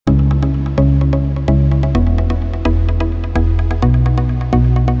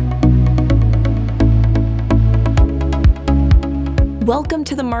Welcome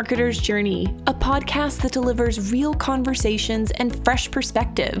to The Marketer's Journey, a podcast that delivers real conversations and fresh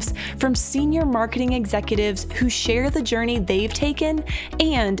perspectives from senior marketing executives who share the journey they've taken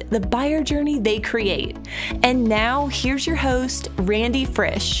and the buyer journey they create. And now, here's your host, Randy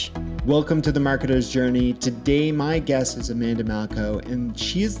Frisch. Welcome to The Marketer's Journey. Today, my guest is Amanda Malko, and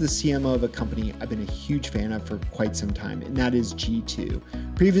she is the CMO of a company I've been a huge fan of for quite some time, and that is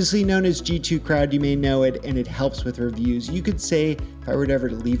G2. Previously known as G2 Crowd, you may know it, and it helps with reviews. You could say, if I were to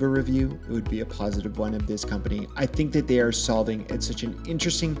ever leave a review, it would be a positive one of this company. I think that they are solving at such an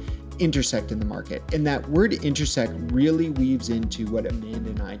interesting intersect in the market. And that word intersect really weaves into what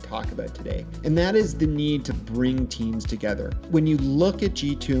Amanda and I talk about today. And that is the need to bring teams together. When you look at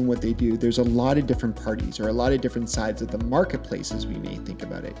G2 and what they do, there's a lot of different parties or a lot of different sides of the marketplace as we may think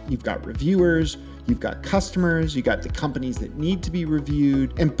about it. You've got reviewers, you've got customers, you've got the companies that need to be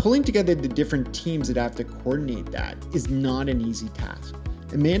reviewed, and pulling together the different teams that have to coordinate that is not an easy task.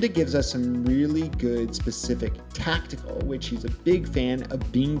 Amanda gives us some really good specific tactical, which she's a big fan of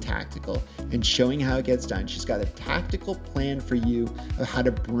being tactical and showing how it gets done. She's got a tactical plan for you of how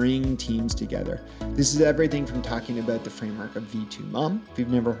to bring teams together. This is everything from talking about the framework of V2MOM, if you've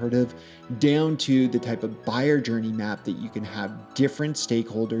never heard of, down to the type of buyer journey map that you can have different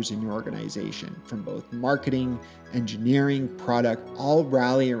stakeholders in your organization from both marketing, engineering, product, all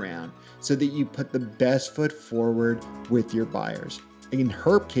rally around so that you put the best foot forward with your buyers. In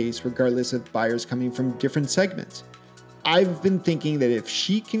her case, regardless of buyers coming from different segments. I've been thinking that if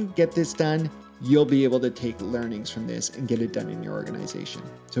she can get this done, you'll be able to take learnings from this and get it done in your organization.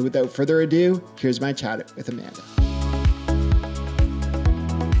 So without further ado, here's my chat with Amanda.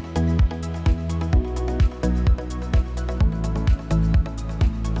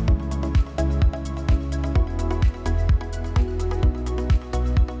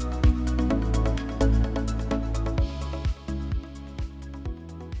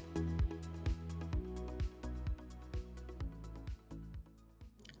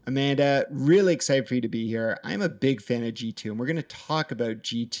 Amanda, really excited for you to be here. I'm a big fan of G2, and we're going to talk about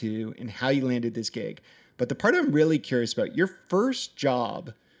G2 and how you landed this gig. But the part I'm really curious about, your first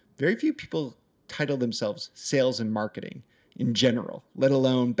job, very few people title themselves sales and marketing in general, let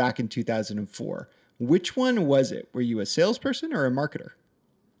alone back in 2004. Which one was it? Were you a salesperson or a marketer?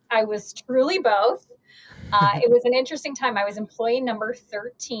 I was truly both. It was an interesting time. I was employee number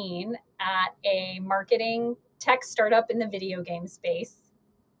 13 at a marketing tech startup in the video game space.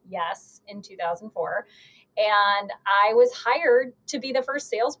 Yes, in 2004. And I was hired to be the first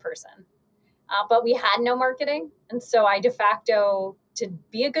salesperson. But we had no marketing. And so I de facto, to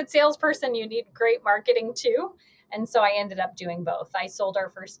be a good salesperson, you need great marketing too. And so I ended up doing both. I sold our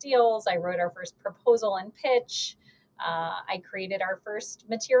first deals. I wrote our first proposal and pitch. I created our first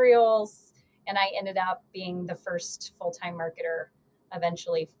materials. And I ended up being the first full-time marketer,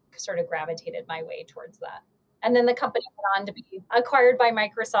 eventually sort of gravitated my way towards that. And then the company went on to be acquired by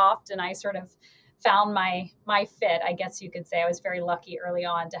Microsoft, and I sort of found my fit, I guess you could say. I was very lucky early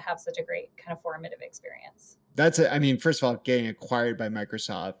on to have such a great kind of formative experience. First of all, getting acquired by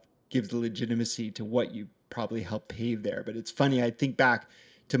Microsoft gives the legitimacy to what you probably helped pave there. But it's funny, I think back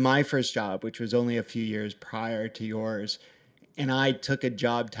to my first job, which was only a few years prior to yours, and I took a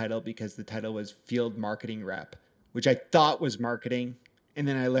job title because the title was field marketing rep, which I thought was marketing. And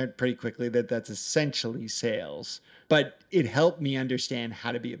then I learned pretty quickly that that's essentially sales, but it helped me understand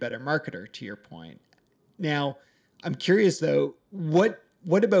how to be a better marketer, to your point. Now, I'm curious though, what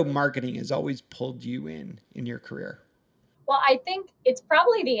about marketing has always pulled you in your career? Well, I think it's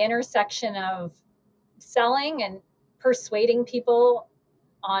probably the intersection of selling and persuading people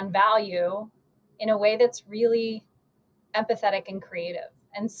on value in a way that's really empathetic and creative.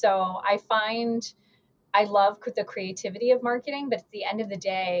 And so I love the creativity of marketing, but at the end of the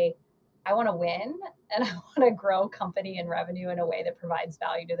day, I want to win and I want to grow company and revenue in a way that provides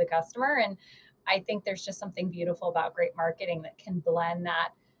value to the customer. And I think there's just something beautiful about great marketing that can blend that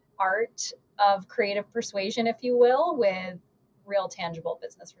art of creative persuasion, if you will, with real tangible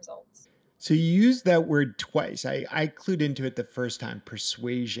business results. So you used that word twice. I clued into it the first time,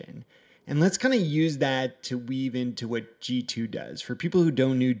 persuasion. And let's kind of use that to weave into what G2 does. For people who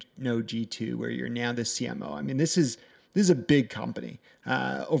don't know G2, where you're now the CMO, I mean, this is a big company.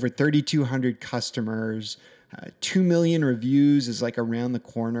 Over 3,200 customers, 2 million reviews is like around the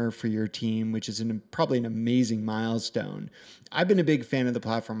corner for your team, which is probably an amazing milestone. I've been a big fan of the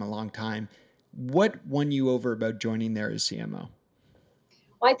platform a long time. What won you over about joining there as CMO?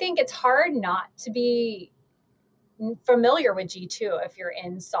 Well, I think it's hard not to be familiar with G2 if you're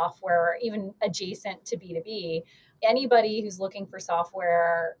in software or even adjacent to B2B. Anybody who's looking for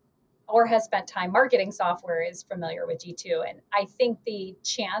software or has spent time marketing software is familiar with G2. And I think the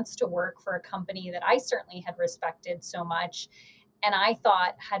chance to work for a company that I certainly had respected so much and I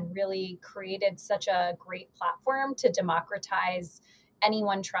thought had really created such a great platform to democratize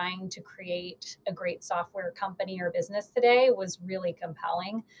anyone trying to create a great software company or business today was really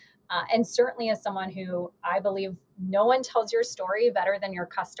compelling. And certainly, as someone who I believe no one tells your story better than your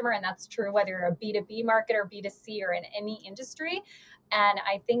customer, and that's true whether you're a B2B marketer, B2C, or in any industry. And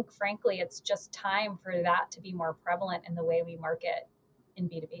I think, frankly, it's just time for that to be more prevalent in the way we market in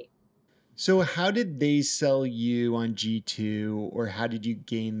B2B. So how did they sell you on G2, or how did you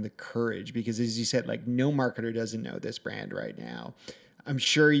gain the courage? Because as you said, like no marketer doesn't know this brand right now. I'm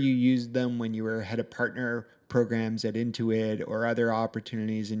sure you used them when you were head of partner programs at Intuit or other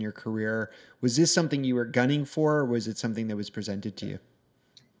opportunities in your career. Was this something you were gunning for, or was it something that was presented to you?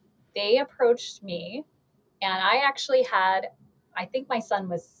 They approached me, and I actually had, I think my son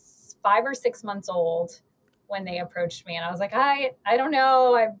was 5 or 6 months old when they approached me. And I was like, I don't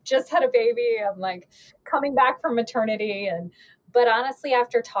know. I've just had a baby. I'm like coming back from maternity. But honestly,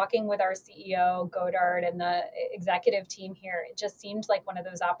 after talking with our CEO, Godard, and the executive team here, it just seemed like one of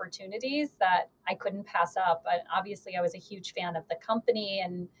those opportunities that I couldn't pass up. But obviously, I was a huge fan of the company.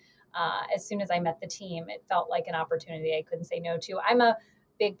 And as soon as I met the team, it felt like an opportunity I couldn't say no to. I'm a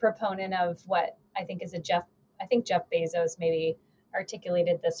big proponent of what I think is I think Jeff Bezos maybe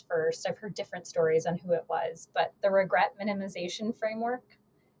articulated this first. I've heard different stories on who it was, but the regret minimization framework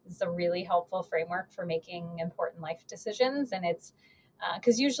is a really helpful framework for making important life decisions. And it's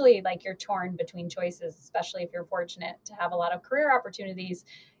because usually, like, you're torn between choices, especially if you're fortunate to have a lot of career opportunities.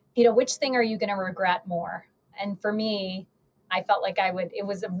 Which thing are you going to regret more? And for me, I felt like it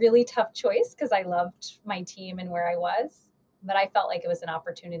was a really tough choice because I loved my team and where I was, but I felt like it was an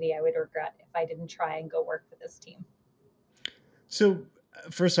opportunity I would regret if I didn't try and go work with this team. So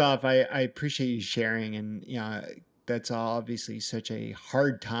first off, I appreciate you sharing, and that's obviously such a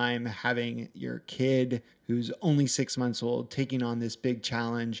hard time having your kid who's only 6 months old taking on this big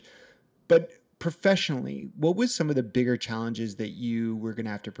challenge. But professionally, what was some of the bigger challenges that you were going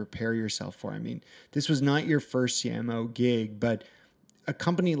to have to prepare yourself for? I mean, this was not your first CMO gig, but a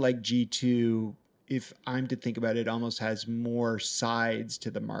company like G2, if I'm to think about it, almost has more sides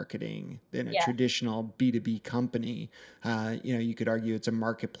to the marketing than a Yeah. traditional B2B company. You could argue it's a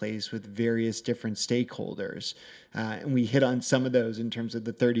marketplace with various different stakeholders. And we hit on some of those in terms of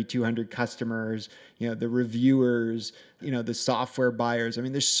the 3,200 customers, the reviewers, the software buyers. I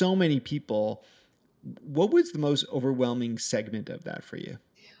mean, there's so many people. What was the most overwhelming segment of that for you?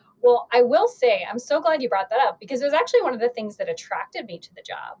 Well, I will say, I'm so glad you brought that up because it was actually one of the things that attracted me to the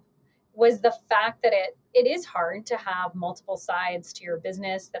job was the fact that it is hard to have multiple sides to your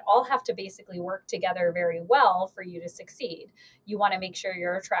business that all have to basically work together very well for you to succeed. You want to make sure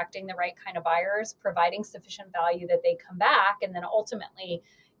you're attracting the right kind of buyers, providing sufficient value that they come back, and then ultimately,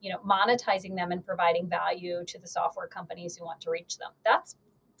 monetizing them and providing value to the software companies who want to reach them. That's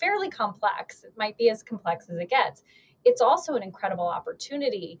fairly complex. It might be as complex as it gets. It's also an incredible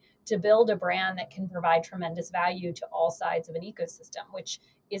opportunity to build a brand that can provide tremendous value to all sides of an ecosystem, which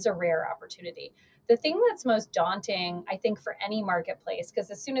is a rare opportunity. The thing that's most daunting, I think, for any marketplace, because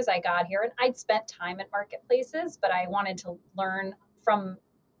as soon as I got here, and I'd spent time at marketplaces, but I wanted to learn from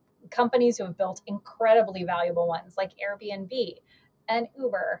companies who have built incredibly valuable ones like Airbnb and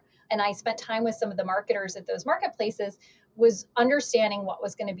Uber. And I spent time with some of the marketers at those marketplaces, was understanding what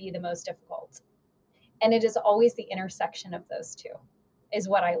was going to be the most difficult. And it is always the intersection of those two, is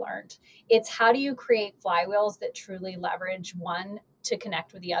what I learned. It's how do you create flywheels that truly leverage one to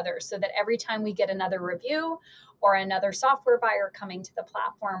connect with the other so that every time we get another review or another software buyer coming to the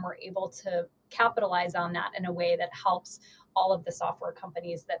platform, we're able to capitalize on that in a way that helps all of the software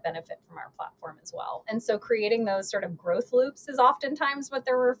companies that benefit from our platform as well. And so creating those sort of growth loops is oftentimes what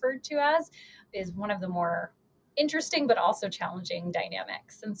they're referred to as, is one of the more interesting but also challenging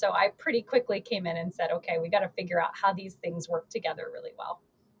dynamics. And so I pretty quickly came in and said, okay, we got to figure out how these things work together really well.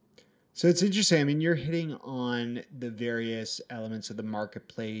 So it's interesting. I mean, you're hitting on the various elements of the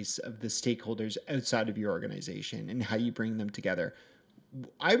marketplace, of the stakeholders outside of your organization and how you bring them together.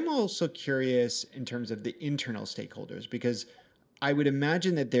 I'm also curious in terms of the internal stakeholders, because I would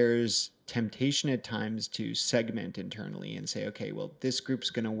imagine that there's temptation at times to segment internally and say, okay, well, this group's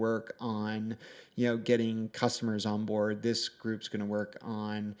going to work on, getting customers on board. This group's going to work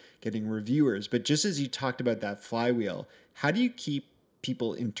on getting reviewers. But just as you talked about that flywheel, how do you keep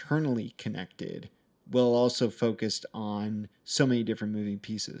people internally connected while also focused on so many different moving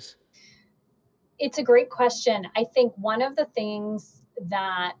pieces? It's a great question. I think one of the things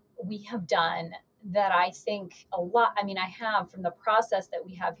that we have done that I think a lot, I have from the process that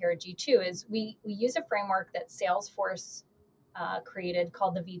we have here at G2 is we use a framework that Salesforce created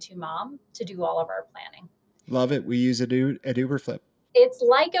called the V2 Mom to do all of our planning. Love it. We use it at Uberflip. It's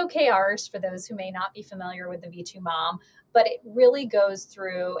like OKRs for those who may not be familiar with the V2 Mom, but it really goes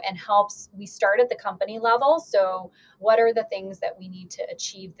through and helps. We start at the company level. So what are the things that we need to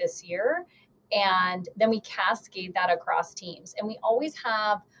achieve this year? And then we cascade that across teams. And we always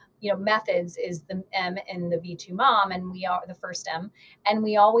have, methods is the M in the V2 Mom, and we are the first M. And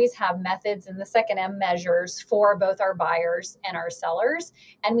we always have methods in the second M, measures for both our buyers and our sellers.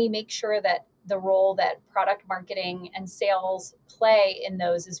 And we make sure that the role that product marketing and sales play in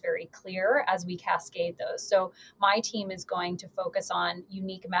those is very clear as we cascade those. So my team is going to focus on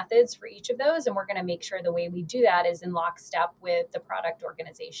unique methods for each of those, and we're going to make sure the way we do that is in lockstep with the product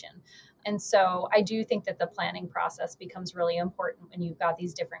organization. And so I do think that the planning process becomes really important when you've got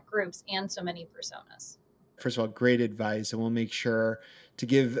these different groups and so many personas. First of all, great advice. And we'll make sure to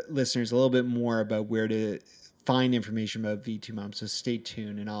give listeners a little bit more about where to find information about V2 Mom. So stay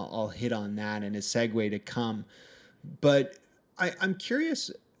tuned, and I'll hit on that in a segue to come. But I'm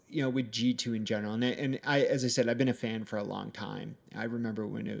curious, with G2 in general, and I, as I said, I've been a fan for a long time. I remember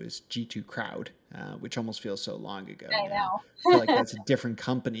when it was G2 Crowd, which almost feels so long ago. I know. I feel like that's a different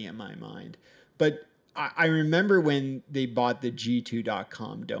company in my mind. But I remember when they bought the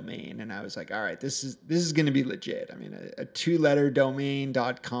G2.com domain, and I was like, all right, this is going to be legit. I mean, a two-letter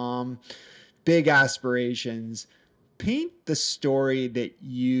domain.com, big aspirations. Paint the story that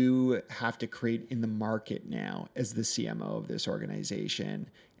you have to create in the market now as the CMO of this organization.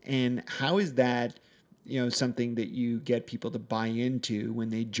 And how is that, something that you get people to buy into when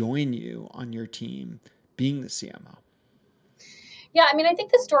they join you on your team being the CMO? Yeah, I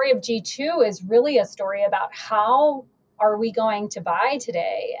think the story of G2 is really a story about how are we going to buy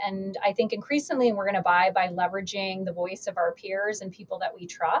today? And I think increasingly we're going to buy by leveraging the voice of our peers and people that we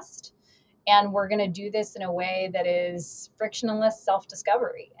trust. And we're going to do this in a way that is frictionless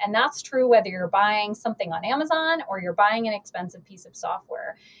self-discovery. And that's true whether you're buying something on Amazon or you're buying an expensive piece of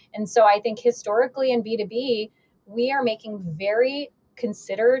software. And so I think historically in B2B, we are making very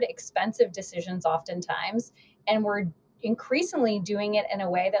considered, expensive decisions oftentimes. And we're increasingly doing it in a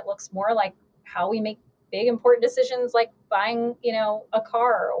way that looks more like how we make big, important decisions like buying, a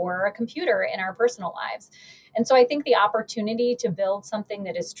car or a computer in our personal lives. And so I think the opportunity to build something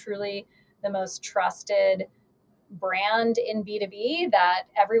that is truly the most trusted brand in B2B that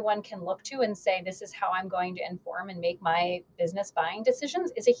everyone can look to and say, this is how I'm going to inform and make my business buying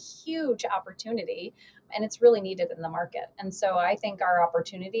decisions is a huge opportunity. And it's really needed in the market. And so I think our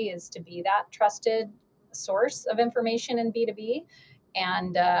opportunity is to be that trusted source of information in B2B.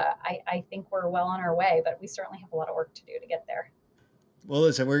 And I think we're well on our way, but we certainly have a lot of work to do to get there. Well,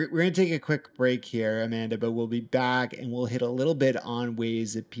 listen, we're going to take a quick break here, Amanda, but we'll be back and we'll hit a little bit on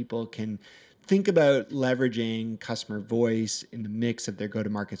ways that people can think about leveraging customer voice in the mix of their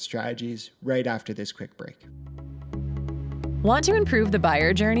go-to-market strategies right after this quick break. Want to improve the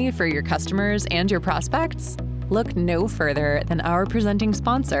buyer journey for your customers and your prospects? Look no further than our presenting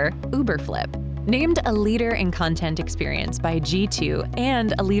sponsor, Uberflip. Named a leader in content experience by G2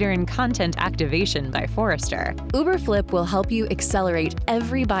 and a leader in content activation by Forrester, Uberflip will help you accelerate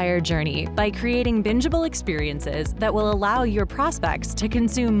every buyer journey by creating bingeable experiences that will allow your prospects to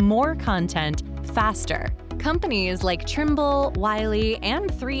consume more content faster. Companies like Trimble, Wiley,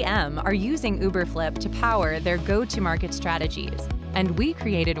 and 3M are using Uberflip to power their go-to-market strategies, and we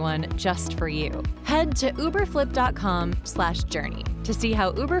created one just for you. Head to uberflip.com/journey to see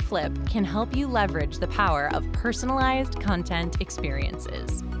how Uberflip can help you leverage the power of personalized content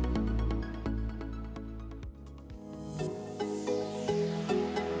experiences.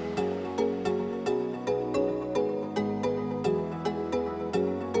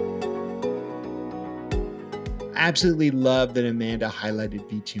 Absolutely love that Amanda highlighted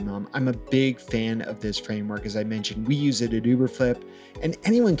V2 Mom. I'm a big fan of this framework. As I mentioned, we use it at Uberflip, and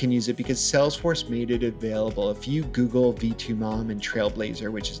anyone can use it because Salesforce made it available. If you Google V2 Mom and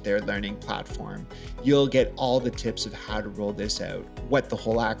Trailblazer, which is their learning platform, you'll get all the tips of how to roll this out, what the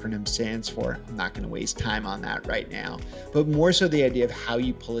whole acronym stands for. I'm not going to waste time on that right now, but more so the idea of how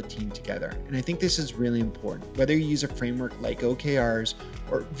you pull a team together. And I think this is really important. Whether you use a framework like OKRs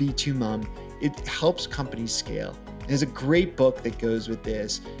or V2 Mom, it helps companies scale. There's a great book that goes with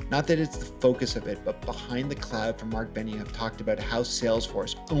this. Not that it's the focus of it, but Behind the Cloud from Mark Benioff talked about how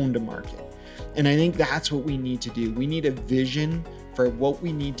Salesforce owned a market. And I think that's what we need to do. We need a vision for what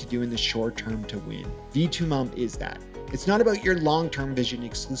we need to do in the short term to win. V2 Mom is that. It's not about your long-term vision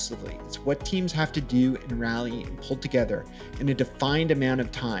exclusively. It's what teams have to do and rally and pull together in a defined amount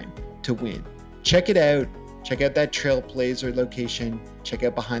of time to win. Check it out. Check out that Trailblazer location. Check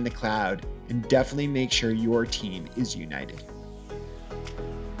out Behind the Cloud, and definitely make sure your team is united.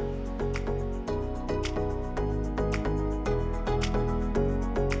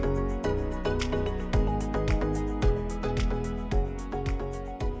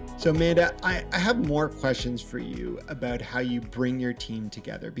 So Amanda, I have more questions for you about how you bring your team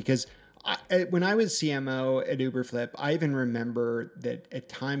together, because when I was CMO at Uberflip, I even remember that at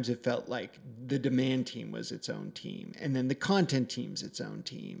times it felt like the demand team was its own team, and then the content team's its own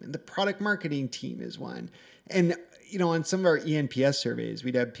team, and the product marketing team is one. And, on some of our ENPS surveys,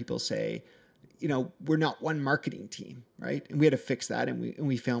 we'd have people say, we're not one marketing team, right? And we had to fix that, and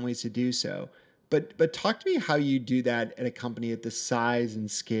we found ways to do so. But talk to me how you do that at a company at the size and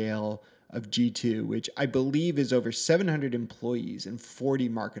scale of G2, which I believe is over 700 employees and 40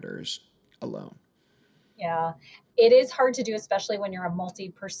 marketers alone. Yeah, it is hard to do, especially when you're a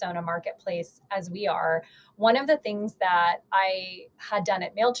multi-persona marketplace as we are. One of the things that I had done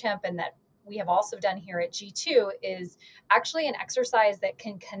at MailChimp and that we have also done here at G2 is actually an exercise that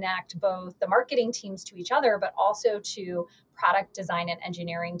can connect both the marketing teams to each other, but also to product design and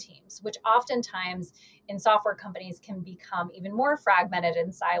engineering teams, which oftentimes in software companies can become even more fragmented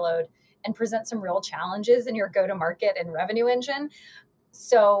and siloed and present some real challenges in your go-to-market and revenue engine.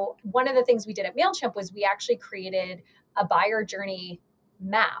 So one of the things we did at MailChimp was we actually created a buyer journey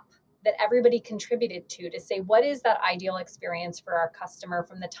map that everybody contributed to say, what is that ideal experience for our customer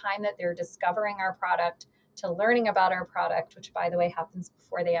from the time that they're discovering our product to learning about our product, which by the way happens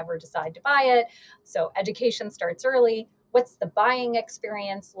before they ever decide to buy it. So education starts early. What's the buying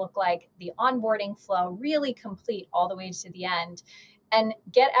experience look like? The onboarding flow, really complete all the way to the end, and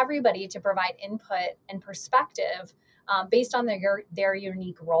get everybody to provide input and perspective based on their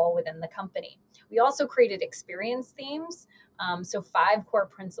unique role within the company. We also created experience themes. So 5 core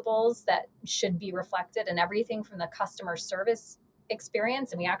principles that should be reflected in everything from the customer service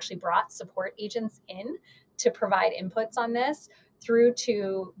experience. And we actually brought support agents in to provide inputs on this through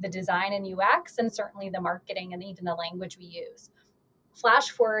to the design and UX, and certainly the marketing and even the language we use. Flash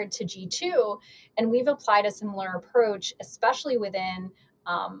forward to G2, and we've applied a similar approach, especially within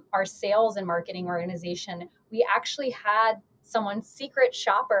our sales and marketing organization. We actually had someone secret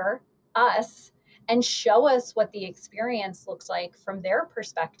shopper us and show us what the experience looks like from their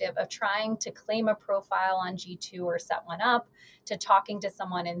perspective of trying to claim a profile on G2 or set one up, to talking to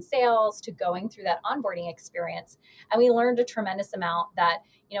someone in sales, to going through that onboarding experience. And we learned a tremendous amount that,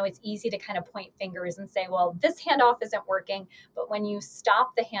 it's easy to kind of point fingers and say, well, this handoff isn't working. But when you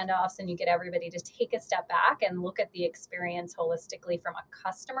stop the handoffs and you get everybody to take a step back and look at the experience holistically from a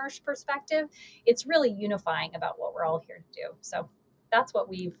customer's perspective, it's really unifying about what we're all here to do. So that's what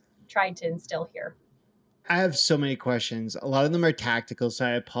we've tried to instill here. I have so many questions. A lot of them are tactical, so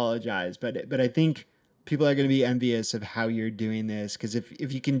I apologize. But I think people are going to be envious of how you're doing this, because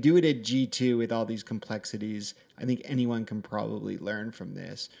if you can do it at G2 with all these complexities, I think anyone can probably learn from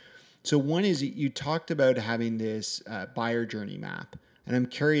this. So one is you talked about having this buyer journey map. And I'm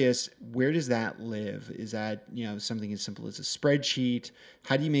curious, where does that live? Is that, something as simple as a spreadsheet?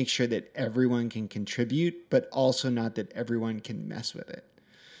 How do you make sure that everyone can contribute, but also not that everyone can mess with it?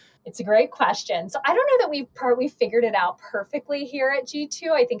 It's a great question. So I don't know that we've figured it out perfectly here at G2.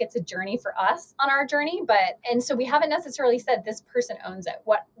 I think it's a journey for us on our journey, and so we haven't necessarily said this person owns it.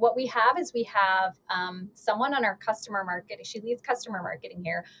 What we have is we have someone on our customer marketing. She leads customer marketing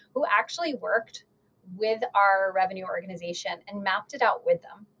here, who actually worked with our revenue organization and mapped it out with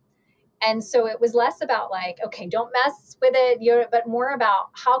them. And so it was less about like, okay, don't mess with it, but more about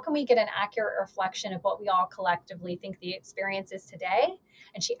how can we get an accurate reflection of what we all collectively think the experience is today.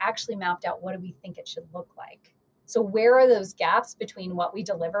 And she actually mapped out, what do we think it should look like? So where are those gaps between what we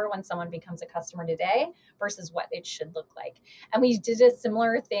deliver when someone becomes a customer today versus what it should look like? And we did a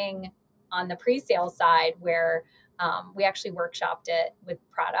similar thing on the pre-sale side where we actually workshopped it with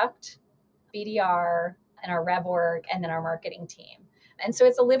product, BDR, and our rev org, and then our marketing team. And so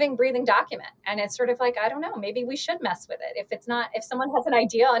it's a living, breathing document. And it's sort of like, I don't know, maybe we should mess with it if someone has an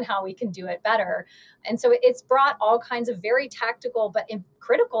idea on how we can do it better. And so it's brought all kinds of very tactical but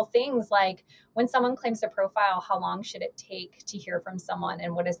critical things, like when someone claims a profile, how long should it take to hear from someone?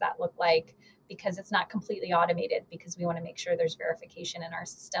 And what does that look like? Because it's not completely automated, because we want to make sure there's verification in our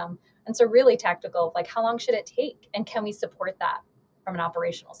system. And so really tactical, like how long should it take? And can we support that from an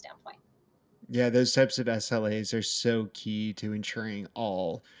operational standpoint? Yeah, those types of SLAs are so key to ensuring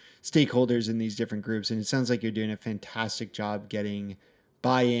all stakeholders in these different groups. And it sounds like you're doing a fantastic job getting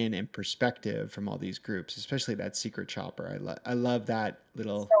buy-in and perspective from all these groups, especially that secret shopper. I love that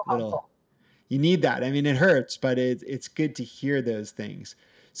little, you need that. I mean, it hurts, but it's good to hear those things.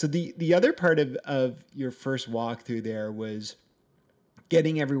 So the other part of your first walkthrough there was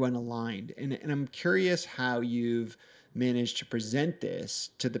getting everyone aligned. And I'm curious how you've managed to present this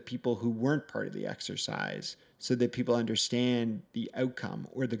to the people who weren't part of the exercise so that people understand the outcome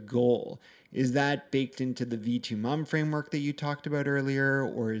or the goal. Is that baked into the V2 Mom framework that you talked about earlier?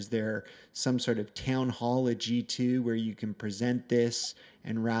 Or is there some sort of town hall at G2 where you can present this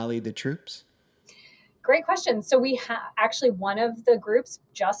and rally the troops? Great question. So we actually, one of the groups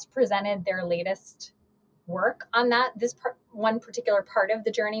just presented their latest work on one particular part of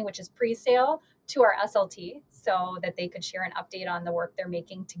the journey, which is pre-sale, to our SLT, so that they could share an update on the work they're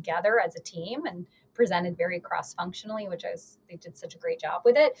making together as a team, and presented very cross-functionally, they did such a great job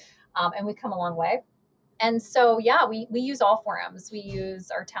with it. And we've come a long way. And so, yeah, we use all forums. We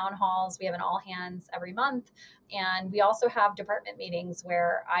use our town halls. We have an all hands every month. And we also have department meetings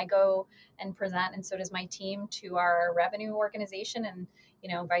where I go and present, and so does my team, to our revenue organization, and,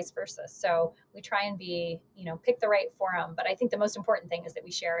 vice versa. So we try and pick the right forum. But I think the most important thing is that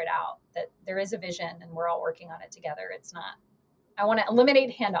we share it out, that there is a vision and we're all working on it together. It's not, I want to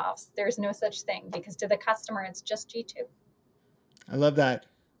eliminate handoffs. There's no such thing, because to the customer, it's just G2. I love that.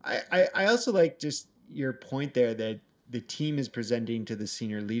 I also like just your point there that the team is presenting to the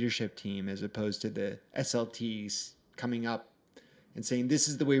senior leadership team as opposed to the SLTs coming up and saying, this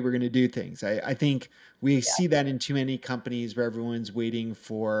is the way we're going to do things. I think we see that in too many companies where everyone's waiting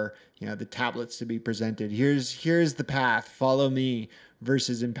for, the tablets to be presented. Here's the path, follow me,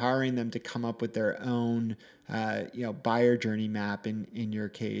 versus empowering them to come up with their own, buyer journey map in your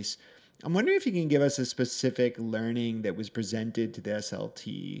case. I'm wondering if you can give us a specific learning that was presented to the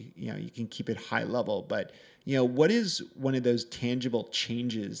SLT. You can keep it high level, but what is one of those tangible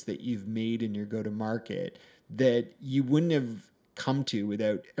changes that you've made in your go-to-market that you wouldn't have come to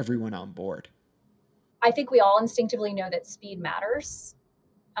without everyone on board? I think we all instinctively know that speed matters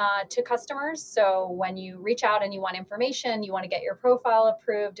to customers. So when you reach out and you want information, you want to get your profile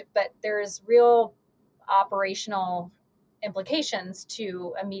approved, but there's real operational implications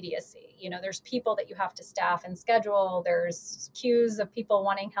to immediacy. There's people that you have to staff and schedule. There's queues of people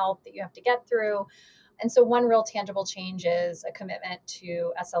wanting help that you have to get through. And so one real tangible change is a commitment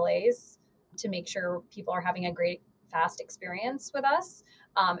to SLAs to make sure people are having a great, fast experience with us,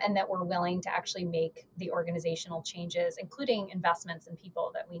 and that we're willing to actually make the organizational changes, including investments in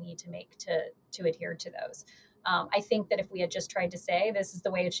people that we need to make to adhere to those. I think that if we had just tried to say, this is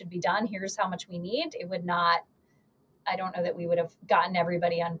the way it should be done, here's how much we need, it would not, I don't know that we would have gotten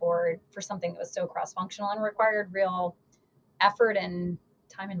everybody on board for something that was so cross-functional and required real effort and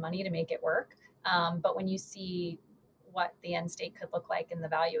time and money to make it work. But when you see what the end state could look like and the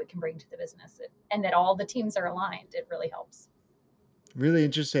value it can bring to the business, and that all the teams are aligned, it really helps. Really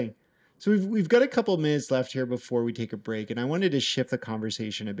interesting. So we've got a couple of minutes left here before we take a break, and I wanted to shift the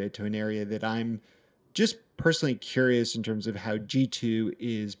conversation a bit to an area that I'm just personally curious in terms of how G2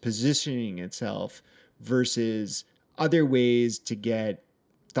 is positioning itself versus other ways to get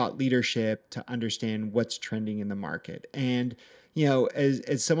thought leadership to understand what's trending in the market. And,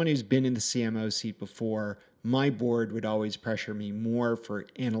 as someone who's been in the CMO seat before, my board would always pressure me more for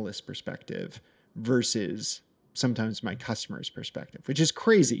analyst perspective versus sometimes my customer's perspective, which is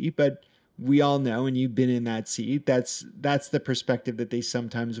crazy, but we all know, and you've been in that seat, that's the perspective that they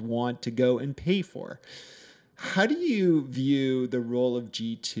sometimes want to go and pay for. How do you view the role of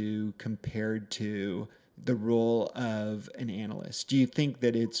G2 compared to the role of an analyst? Do you think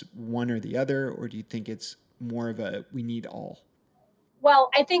that it's one or the other, or do you think it's more of a we need all?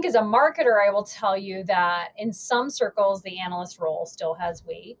 Well, I think as a marketer, I will tell you that in some circles, the analyst role still has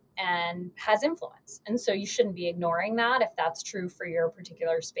weight and has influence. And so you shouldn't be ignoring that if that's true for your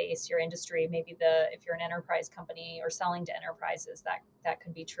particular space, your industry, maybe if you're an enterprise company or selling to enterprises, that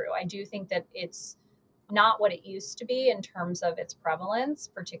could be true. I do think that it's not what it used to be in terms of its prevalence,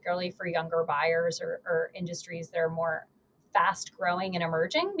 particularly for younger buyers or industries that are more fast growing and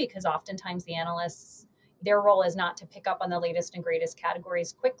emerging, because oftentimes the analysts, their role is not to pick up on the latest and greatest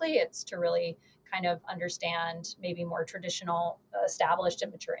categories quickly. It's to really kind of understand maybe more traditional, established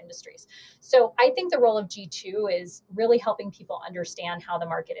and mature industries. So I think the role of G2 is really helping people understand how the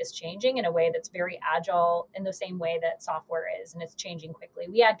market is changing in a way that's very agile, in the same way that software is, and it's changing quickly.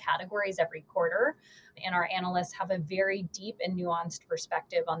 We add categories every quarter, and our analysts have a very deep and nuanced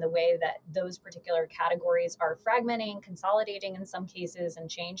perspective on the way that those particular categories are fragmenting, consolidating in some cases, and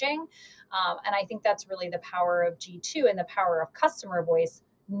changing. And I think that's really the power of G2 and the power of customer voice.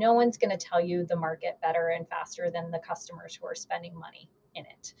 No one's going to tell you the market better and faster than the customers who are spending money in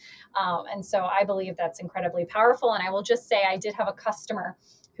it. And so I believe that's incredibly powerful. And I will just say, I did have a customer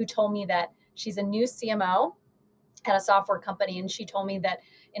who told me that she's a new CMO at a software company, and she told me that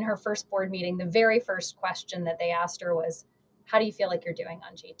in her first board meeting, the very first question that they asked her was, how do you feel like you're doing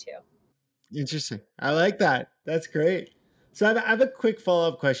on G2? Interesting. I like that. That's great. So I have a quick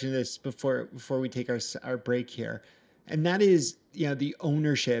follow-up question to this before we take our break here. And that is, the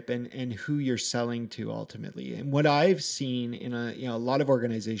ownership and who you're selling to ultimately. And what I've seen in a lot of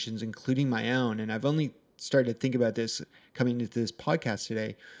organizations, including my own, and I've only started to think about this coming into this podcast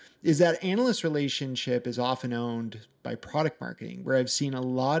today, is that analyst relationship is often owned by product marketing, where I've seen a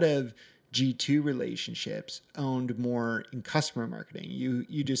lot of G2 relationships owned more in customer marketing.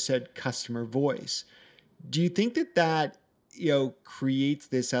 You just said customer voice. Do you think that creates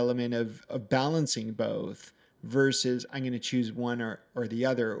this element of balancing both versus I'm going to choose one or the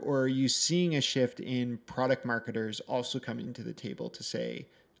other? Or are you seeing a shift in product marketers also coming to the table to say,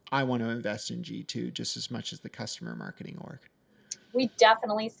 I want to invest in G2 just as much as the customer marketing org? We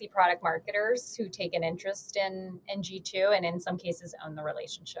definitely see product marketers who take an interest in G2 and in some cases own the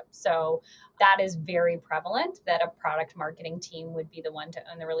relationship. So that is very prevalent that a product marketing team would be the one to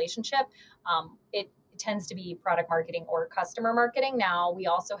own the relationship. It tends to be product marketing or customer marketing. Now, we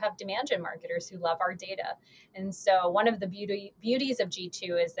also have demand gen marketers who love our data. And so one of the beauties of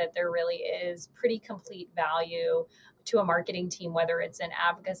G2 is that there really is pretty complete value to a marketing team, whether it's in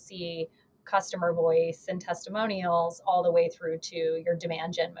advocacy, customer voice and testimonials, all the way through to your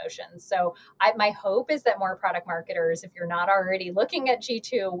demand gen motions. So my hope is that more product marketers, if you're not already looking at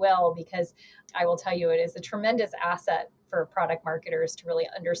G2, will, because I will tell you, it is a tremendous asset for product marketers to really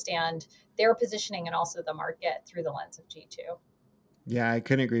understand their positioning and also the market through the lens of G2. Yeah, I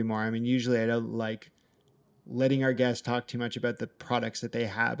couldn't agree more. I mean, usually I don't like letting our guests talk too much about the products that they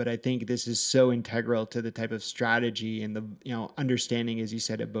have, but I think this is so integral to the type of strategy and the understanding, as you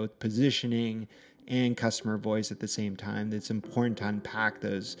said, of both positioning and customer voice at the same time. It's important to unpack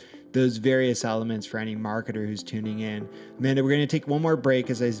those various elements for any marketer who's tuning in. Amanda, we're going to take one more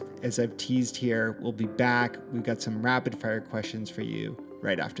break as I've teased here. We'll be back. We've got some rapid fire questions for you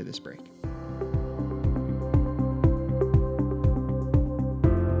right after this break.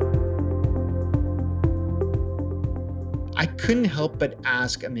 I couldn't help but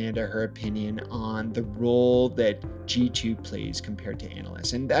ask Amanda her opinion on the role that G2 plays compared to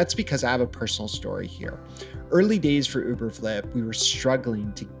analysts. And that's because I have a personal story here. Early days for Uberflip, we were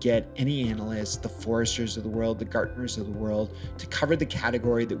struggling to get any analysts, the Forresters of the world, the Gartners of the world, to cover the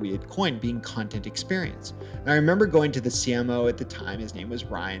category that we had coined, being content experience. And I remember going to the CMO at the time, his name was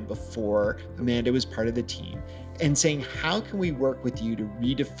Ryan, before Amanda was part of the team, and saying, how can we work with you to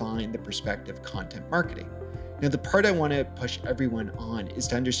redefine the perspective of content marketing? Now, the part I want to push everyone on is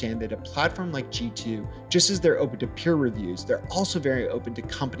to understand that a platform like G2, just as they're open to peer reviews, they're also very open to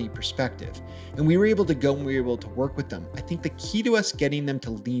company perspective. And we were able to go and we were able to work with them. I think the key to us getting them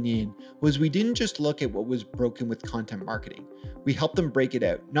to lean in was we didn't just look at what was broken with content marketing. We helped them break it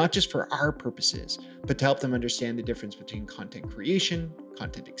out, not just for our purposes, but to help them understand the difference between content creation,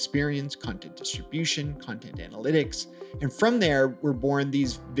 content experience, content distribution, content analytics. And from there, were born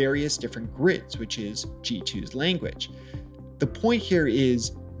these various different grids, which is G2's language. The point here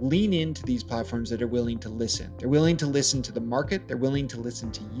is lean into these platforms that are willing to listen. They're willing to listen to the market. They're willing to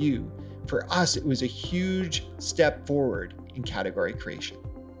listen to you. For us, it was a huge step forward in category creation.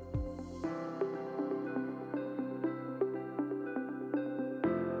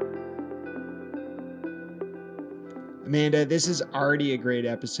 Amanda, this is already a great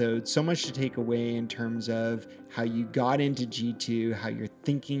episode. So much to take away in terms of how you got into G2, how you're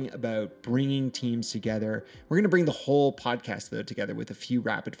thinking about bringing teams together. We're going to bring the whole podcast, though, together with a few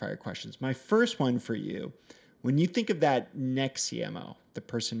rapid fire questions. My first one for you, when you think of that next CMO, the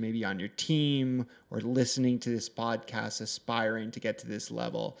person maybe on your team or listening to this podcast, aspiring to get to this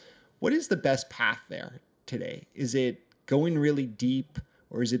level, what is the best path there today? Is it going really deep,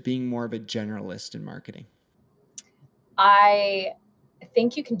 or is it being more of a generalist in marketing? I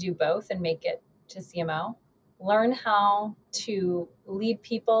think you can do both and make it to CMO. Learn how to lead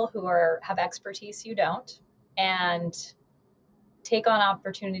people who have expertise you don't, and take on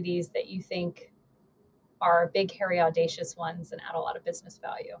opportunities that you think are big, hairy, audacious ones and add a lot of business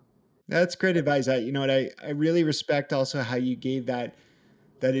value. That's great advice. I really respect also how you gave that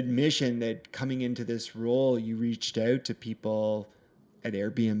admission that coming into this role, you reached out to people at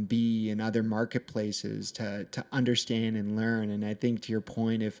Airbnb and other marketplaces to understand and learn. And I think to your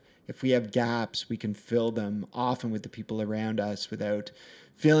point, if we have gaps, we can fill them often with the people around us without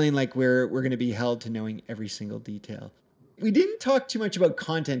feeling like we're going to be held to knowing every single detail. We didn't talk too much about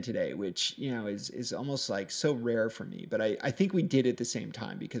content today, which is almost like so rare for me. But I think we did at the same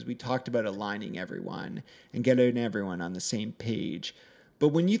time because we talked about aligning everyone and getting everyone on the same page. But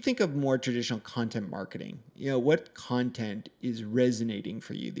when you think of more traditional content marketing, what content is resonating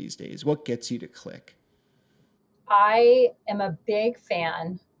for you these days? What gets you to click? I am a big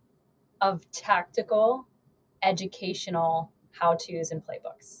fan of tactical, educational how-tos and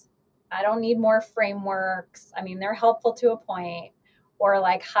playbooks. I don't need more frameworks. I mean, they're helpful to a point, or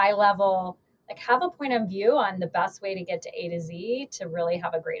like high level, like have a point of view on the best way to get to A to Z to really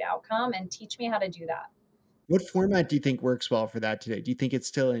have a great outcome, and teach me how to do that. What format do you think works well for that today? Do you think it's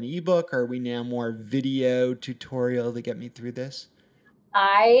still an ebook? Or are we now more video tutorial to get me through this?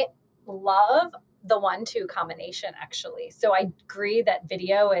 I love the 1-2 combination, actually. So I agree that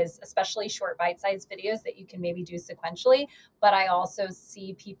video is, especially short bite-sized videos that you can maybe do sequentially, but I also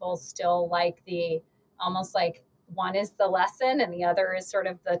see people still like the almost like one is the lesson and the other is sort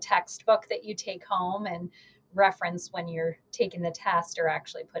of the textbook that you take home and reference when you're taking the test or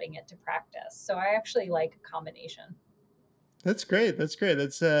actually putting it to practice. So I actually like a combination. That's great. That's great.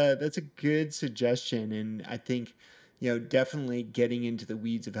 That's a good suggestion, and I think definitely getting into the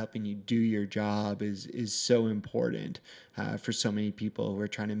weeds of helping you do your job is so important for so many people who are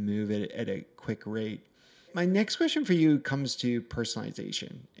trying to move at a quick rate. My next question for you comes to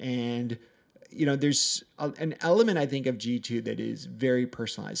personalization, and there's an element I think of G2 that is very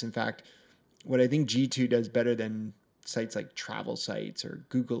personalized. In fact, what I think G2 does better than sites like travel sites or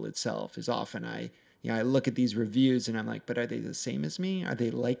Google itself is often I look at these reviews and I'm like, but are they the same as me? Are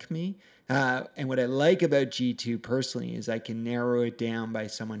they like me? And what I like about G2 personally is I can narrow it down by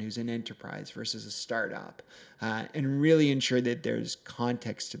someone who's an enterprise versus a startup, and really ensure that there's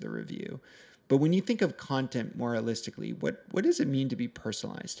context to the review. But when you think of content more holistically, what does it mean to be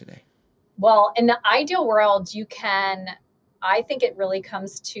personalized today? Well, in the ideal world, I think it really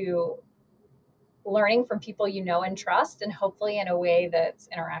comes to learning from people you know and trust, and hopefully in a way that's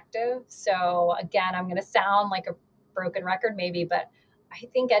interactive. So again, I'm going to sound like a broken record maybe, but I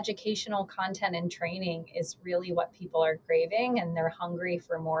think educational content and training is really what people are craving, and they're hungry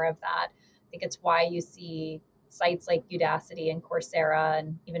for more of that. I think it's why you see sites like Udacity and Coursera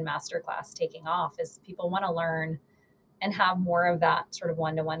and even Masterclass taking off, is people want to learn and have more of that sort of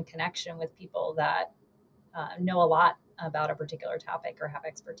one-to-one connection with people that know a lot about a particular topic or have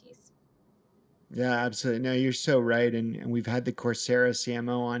expertise. Yeah, absolutely. No, you're so right. And we've had the Coursera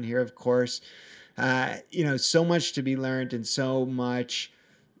CMO on here, of course. So much to be learned and so much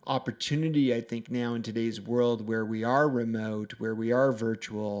opportunity, I think, now in today's world where we are remote, where we are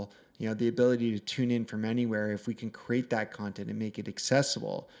virtual, the ability to tune in from anywhere. If we can create that content and make it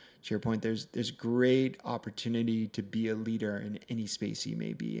accessible, to your point, there's great opportunity to be a leader in any space you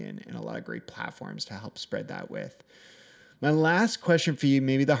may be in, and a lot of great platforms to help spread that with. My last question for you,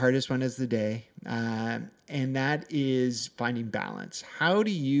 maybe the hardest one of the day, and that is finding balance. How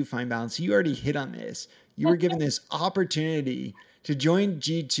do you find balance? You already hit on this. You were given this opportunity to join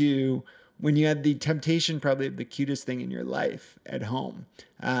G2 when you had the temptation, probably of the cutest thing in your life at home.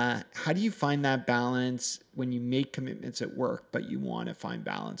 How do you find that balance when you make commitments at work, but you want to find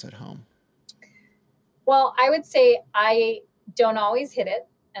balance at home? Well, I would say I don't always hit it,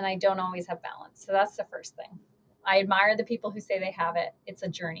 and I don't always have balance. So that's the first thing. I admire the people who say they have it. It's a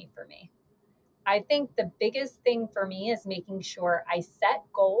journey for me. I think the biggest thing for me is making sure I set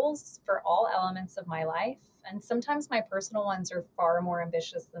goals for all elements of my life. And sometimes my personal ones are far more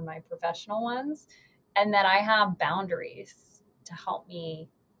ambitious than my professional ones. And that I have boundaries to help me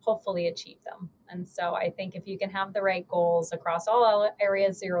hopefully achieve them. And so I think if you can have the right goals across all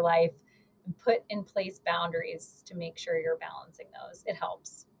areas of your life and put in place boundaries to make sure you're balancing those, it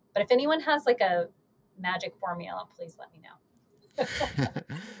helps. But if anyone has like a magic formula, please let me know.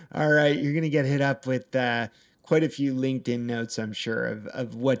 All right. You're going to get hit up with quite a few LinkedIn notes, I'm sure,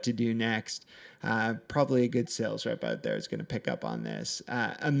 of what to do next. Probably a good sales rep out there is going to pick up on this.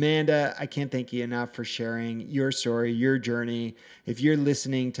 Amanda, I can't thank you enough for sharing your story, your journey. If you're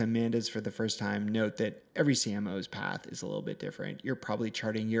listening to Amanda's for the first time, note that every CMO's path is a little bit different. You're probably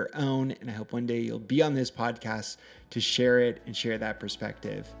charting your own, and I hope one day you'll be on this podcast to share it and share that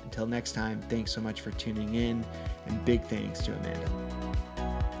perspective. Until next time, thanks so much for tuning in, and big thanks to Amanda.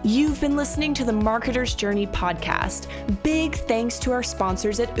 You've been listening to the Marketer's Journey podcast. Big thanks to our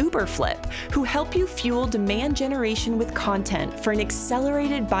sponsors at Uberflip, who help you fuel demand generation with content for an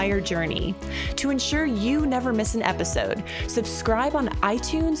accelerated buyer journey. To ensure you never miss an episode, subscribe on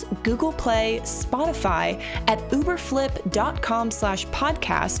iTunes, Google Play, Spotify, at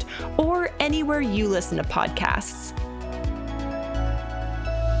uberflip.com/podcast, or anywhere you listen to podcasts.